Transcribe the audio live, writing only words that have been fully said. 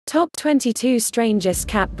Top 22 Strangest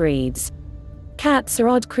Cat Breeds. Cats are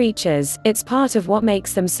odd creatures, it's part of what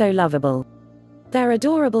makes them so lovable. Their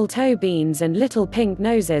adorable toe beans and little pink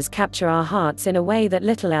noses capture our hearts in a way that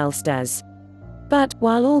little else does. But,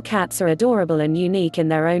 while all cats are adorable and unique in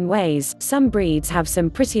their own ways, some breeds have some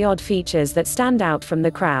pretty odd features that stand out from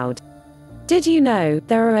the crowd. Did you know,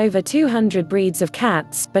 there are over 200 breeds of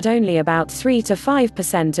cats, but only about 3 to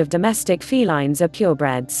 5% of domestic felines are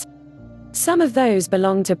purebreds? Some of those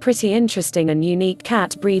belong to pretty interesting and unique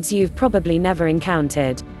cat breeds you've probably never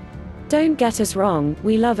encountered. Don't get us wrong,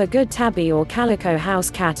 we love a good tabby or calico house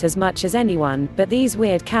cat as much as anyone, but these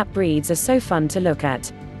weird cat breeds are so fun to look at.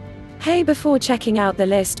 Hey, before checking out the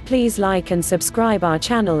list, please like and subscribe our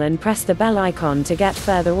channel and press the bell icon to get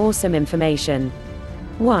further awesome information.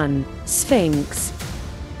 1. Sphinx.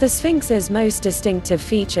 The Sphinx's most distinctive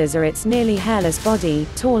features are its nearly hairless body,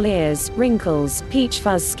 tall ears, wrinkles, peach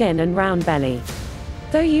fuzz skin and round belly.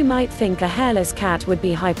 Though you might think a hairless cat would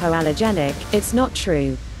be hypoallergenic, it's not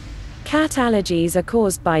true. Cat allergies are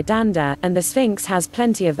caused by dander, and the Sphinx has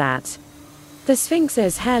plenty of that. The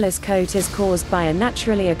Sphinx's hairless coat is caused by a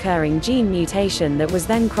naturally occurring gene mutation that was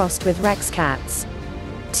then crossed with Rex cats.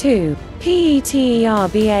 2.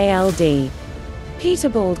 Peterbald.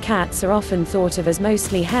 Peterbald cats are often thought of as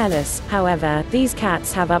mostly hairless, however, these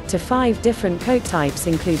cats have up to 5 different coat types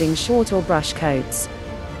including short or brush coats.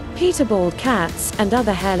 Peterbald cats, and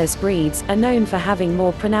other hairless breeds, are known for having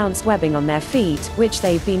more pronounced webbing on their feet, which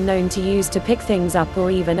they've been known to use to pick things up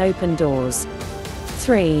or even open doors.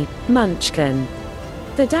 3. Munchkin.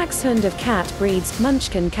 The dachshund of cat breeds,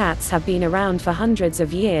 Munchkin cats have been around for hundreds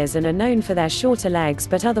of years and are known for their shorter legs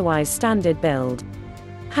but otherwise standard build.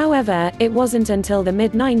 However, it wasn't until the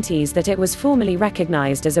mid-90s that it was formally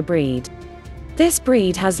recognized as a breed. This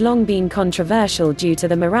breed has long been controversial due to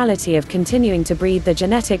the morality of continuing to breed the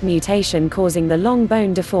genetic mutation causing the long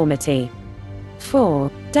bone deformity. 4.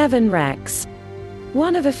 Devon Rex.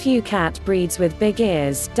 One of a few cat breeds with big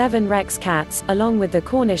ears, Devon Rex cats, along with the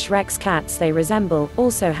Cornish Rex cats they resemble,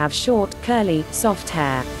 also have short, curly, soft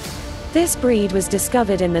hair. This breed was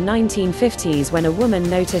discovered in the 1950s when a woman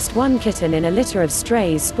noticed one kitten in a litter of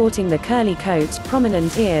strays sporting the curly coat,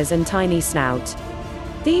 prominent ears and tiny snout.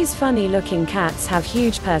 These funny-looking cats have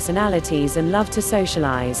huge personalities and love to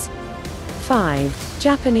socialize. 5.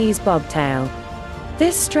 Japanese Bobtail.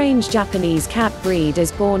 This strange Japanese cat breed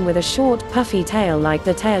is born with a short, puffy tail like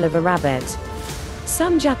the tail of a rabbit.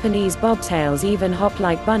 Some Japanese bobtails even hop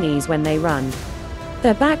like bunnies when they run.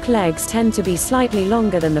 Their back legs tend to be slightly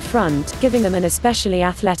longer than the front, giving them an especially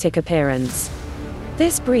athletic appearance.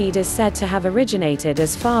 This breed is said to have originated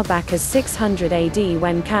as far back as 600 AD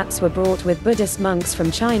when cats were brought with Buddhist monks from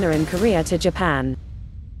China and Korea to Japan.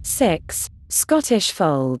 6. Scottish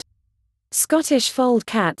Fold. Scottish Fold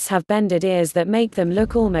cats have bended ears that make them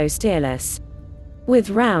look almost earless. With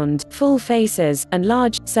round, full faces, and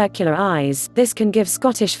large, circular eyes, this can give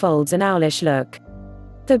Scottish Folds an owlish look.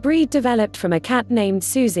 The breed developed from a cat named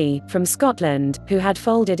Susie, from Scotland, who had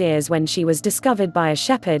folded ears when she was discovered by a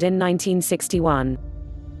shepherd in 1961.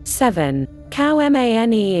 7. Cow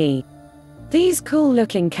Manee. These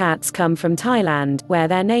cool-looking cats come from Thailand, where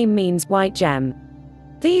their name means white gem.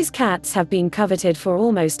 These cats have been coveted for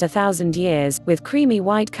almost 1,000 years, with creamy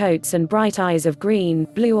white coats and bright eyes of green,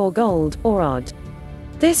 blue or gold, or odd.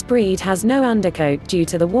 This breed has no undercoat due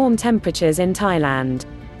to the warm temperatures in Thailand.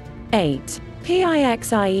 8.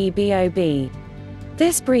 Pixie-bob.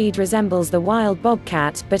 This breed resembles the wild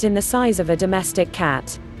bobcat, but in the size of a domestic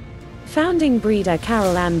cat. Founding breeder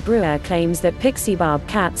Carol Ann Brewer claims that pixie bob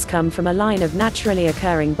cats come from a line of naturally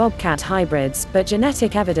occurring bobcat hybrids, but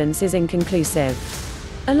genetic evidence is inconclusive.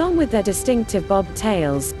 Along with their distinctive bobbed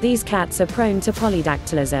tails, these cats are prone to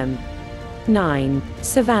polydactylism. 9.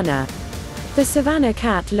 Savannah. The Savannah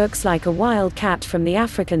cat looks like a wild cat from the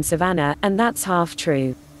African savanna, and that's half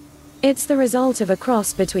true. It's the result of a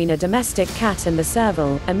cross between a domestic cat and the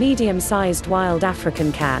serval, a medium-sized wild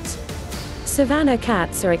African cat. Savannah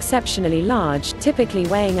cats are exceptionally large, typically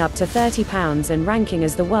weighing up to 30 pounds and ranking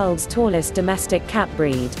as the world's tallest domestic cat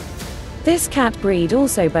breed. This cat breed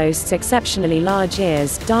also boasts exceptionally large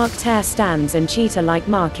ears, dark tear stands and cheetah-like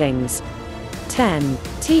markings. 10.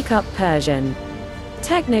 Teacup Persian.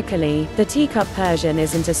 Technically, the teacup Persian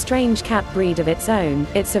isn't a strange cat breed of its own,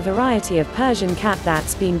 it's a variety of Persian cat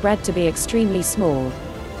that's been bred to be extremely small.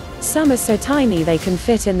 Some are so tiny they can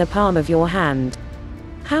fit in the palm of your hand.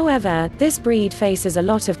 However, this breed faces a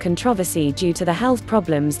lot of controversy due to the health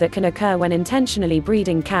problems that can occur when intentionally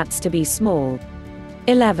breeding cats to be small.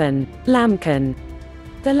 11. Lambkin.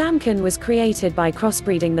 The Lambkin was created by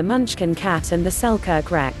crossbreeding the Munchkin cat and the Selkirk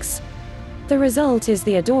Rex. The result is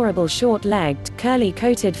the adorable short-legged,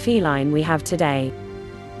 curly-coated feline we have today.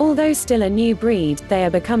 Although still a new breed, they are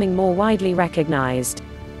becoming more widely recognized.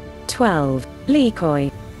 12.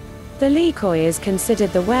 Lekoi. The lekoi is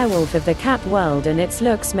considered the werewolf of the cat world, and its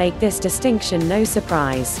looks make this distinction no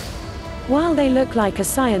surprise. While they look like a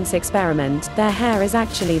science experiment, their hair is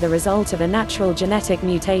actually the result of a natural genetic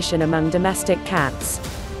mutation among domestic cats.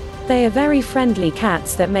 They are very friendly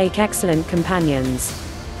cats that make excellent companions.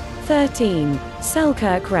 13.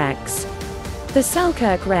 Selkirk Rex. The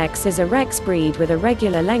Selkirk Rex is a Rex breed with a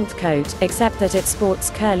regular length coat, except that it sports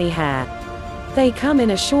curly hair. They come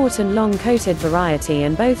in a short and long-coated variety,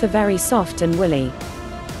 and both are very soft and woolly.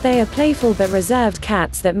 They are playful but reserved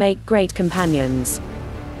cats that make great companions.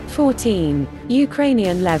 14.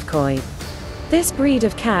 Ukrainian Levkoi. This breed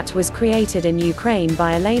of cat was created in Ukraine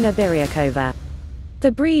by Elena Biryakova.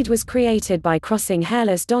 The breed was created by crossing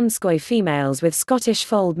hairless Donskoi females with Scottish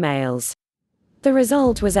fold males. The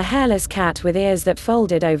result was a hairless cat with ears that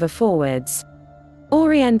folded over forwards.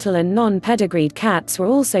 Oriental and non-pedigreed cats were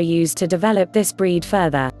also used to develop this breed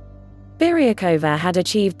further. Biryakova had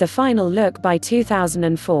achieved the final look by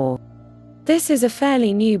 2004. This is a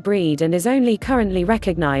fairly new breed and is only currently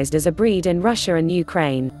recognized as a breed in Russia and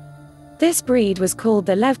Ukraine. This breed was called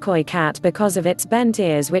the Levkoi cat because of its bent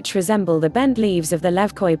ears, which resemble the bent leaves of the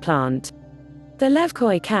Levkoi plant. The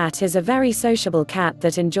Levkoi cat is a very sociable cat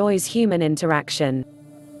that enjoys human interaction.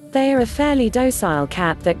 They are a fairly docile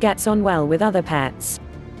cat that gets on well with other pets.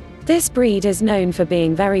 This breed is known for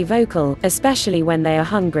being very vocal, especially when they are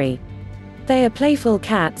hungry. They are playful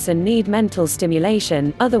cats and need mental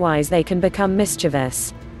stimulation, otherwise they can become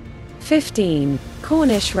mischievous. 15.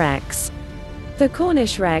 Cornish Rex. The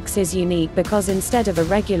Cornish Rex is unique because instead of a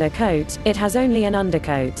regular coat, it has only an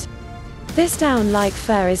undercoat. This down-like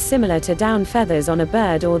fur is similar to down feathers on a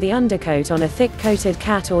bird or the undercoat on a thick-coated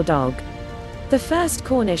cat or dog. The first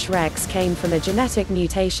Cornish Rex came from a genetic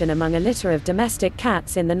mutation among a litter of domestic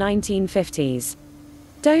cats in the 1950s.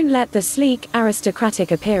 Don't let the sleek,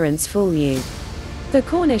 aristocratic appearance fool you. The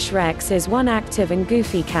Cornish Rex is one active and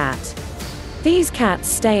goofy cat. These cats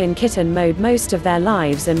stay in kitten mode most of their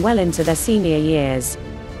lives and well into their senior years.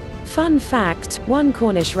 Fun fact, one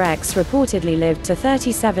Cornish Rex reportedly lived to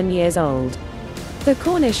 37 years old. The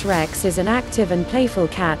Cornish Rex is an active and playful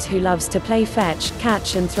cat who loves to play fetch,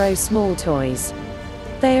 catch and throw small toys.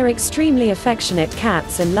 They are extremely affectionate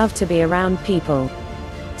cats and love to be around people.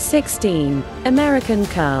 16. American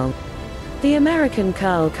Curl. The American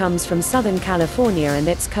Curl comes from Southern California, and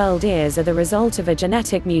its curled ears are the result of a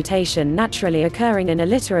genetic mutation naturally occurring in a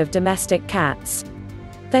litter of domestic cats.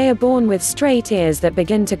 They are born with straight ears that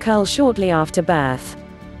begin to curl shortly after birth.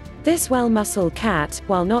 This well-muscled cat,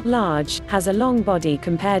 while not large, has a long body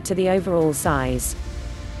compared to the overall size.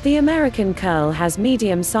 The American Curl has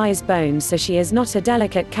medium-sized bones, so she is not a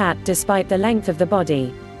delicate cat despite the length of the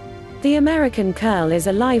body. The American Curl is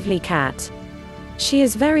a lively cat. She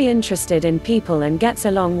is very interested in people and gets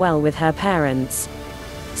along well with her parents.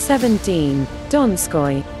 17.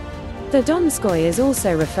 Donskoi. The Donskoi is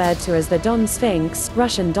also referred to as the Don Sphinx,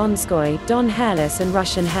 Russian Donskoi, Don Hairless and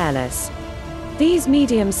Russian Hairless. These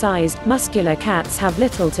medium-sized, muscular cats have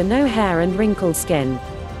little to no hair and wrinkled skin.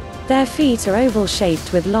 Their feet are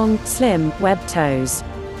oval-shaped with long, slim, webbed toes.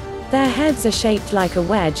 Their heads are shaped like a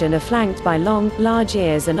wedge and are flanked by long, large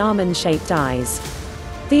ears and almond-shaped eyes.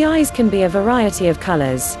 The eyes can be a variety of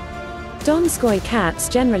colors. Donskoi cats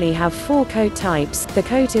generally have 4 coat types. The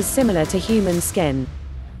coat is similar to human skin.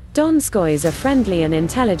 Donskois are friendly and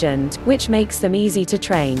intelligent, which makes them easy to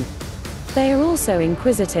train. They are also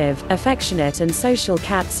inquisitive, affectionate and social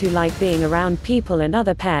cats who like being around people and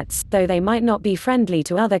other pets, though they might not be friendly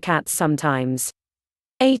to other cats sometimes.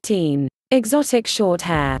 18. Exotic short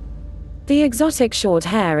hair. The exotic short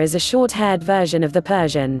hair is a short-haired version of the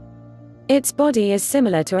Persian. Its body is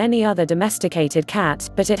similar to any other domesticated cat,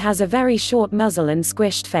 but it has a very short muzzle and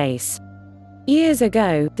squished face. Years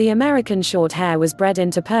ago, the American Shorthair was bred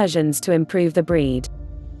into Persians to improve the breed.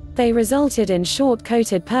 They resulted in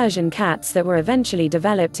short-coated Persian cats that were eventually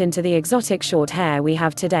developed into the exotic Shorthair we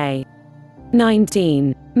have today.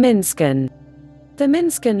 19. Minskin. The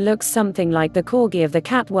Minskin looks something like the Corgi of the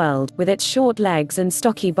cat world, with its short legs and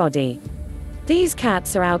stocky body. These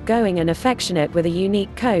cats are outgoing and affectionate with a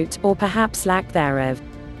unique coat, or perhaps lack thereof.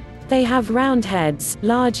 They have round heads,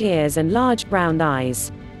 large ears and large, round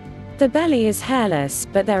eyes. The belly is hairless,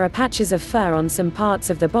 but there are patches of fur on some parts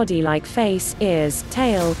of the body like face, ears,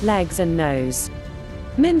 tail, legs and nose.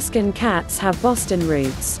 Minskin cats have Boston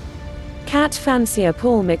roots. Cat fancier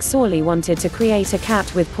Paul McSorley wanted to create a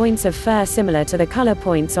cat with points of fur similar to the color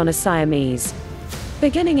points on a Siamese.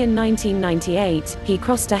 Beginning in 1998, he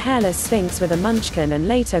crossed a hairless Sphynx with a Munchkin and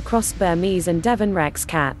later crossed Burmese and Devon Rex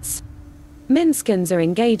cats. Minskins are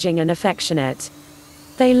engaging and affectionate.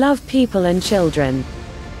 They love people and children.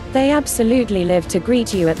 They absolutely live to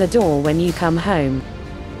greet you at the door when you come home.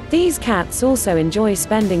 These cats also enjoy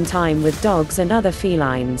spending time with dogs and other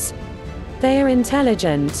felines. They are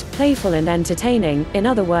intelligent, playful and entertaining, in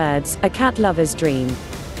other words, a cat lover's dream.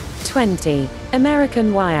 20.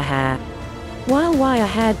 American Wirehair. While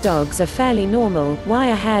wire-haired dogs are fairly normal,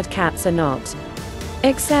 wire-haired cats are not.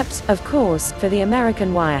 Except, of course, for the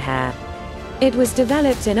American Wirehair. It was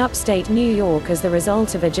developed in upstate New York as the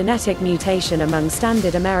result of a genetic mutation among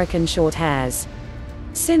standard American Shorthairs.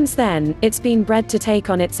 Since then, it's been bred to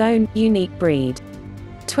take on its own, unique breed.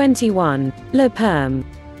 21. Le Perm.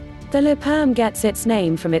 The Le Perm gets its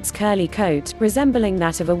name from its curly coat, resembling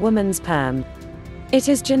that of a woman's perm. It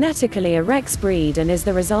is genetically a Rex breed and is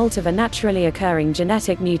the result of a naturally occurring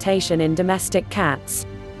genetic mutation in domestic cats.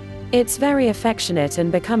 It's very affectionate and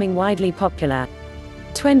becoming widely popular.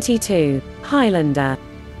 22. Highlander.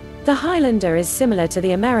 The Highlander is similar to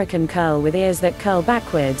the American curl with ears that curl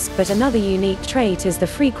backwards, but another unique trait is the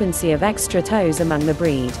frequency of extra toes among the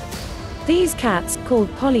breed. These cats, called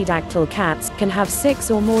polydactyl cats, can have 6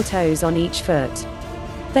 or more toes on each foot.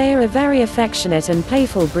 They are a very affectionate and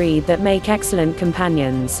playful breed that make excellent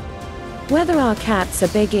companions. Whether our cats are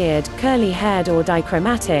big-eared, curly-haired or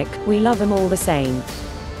dichromatic, we love them all the same.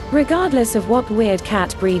 Regardless of what weird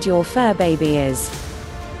cat breed your fur baby is.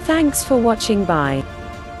 Thanks for watching. Bye.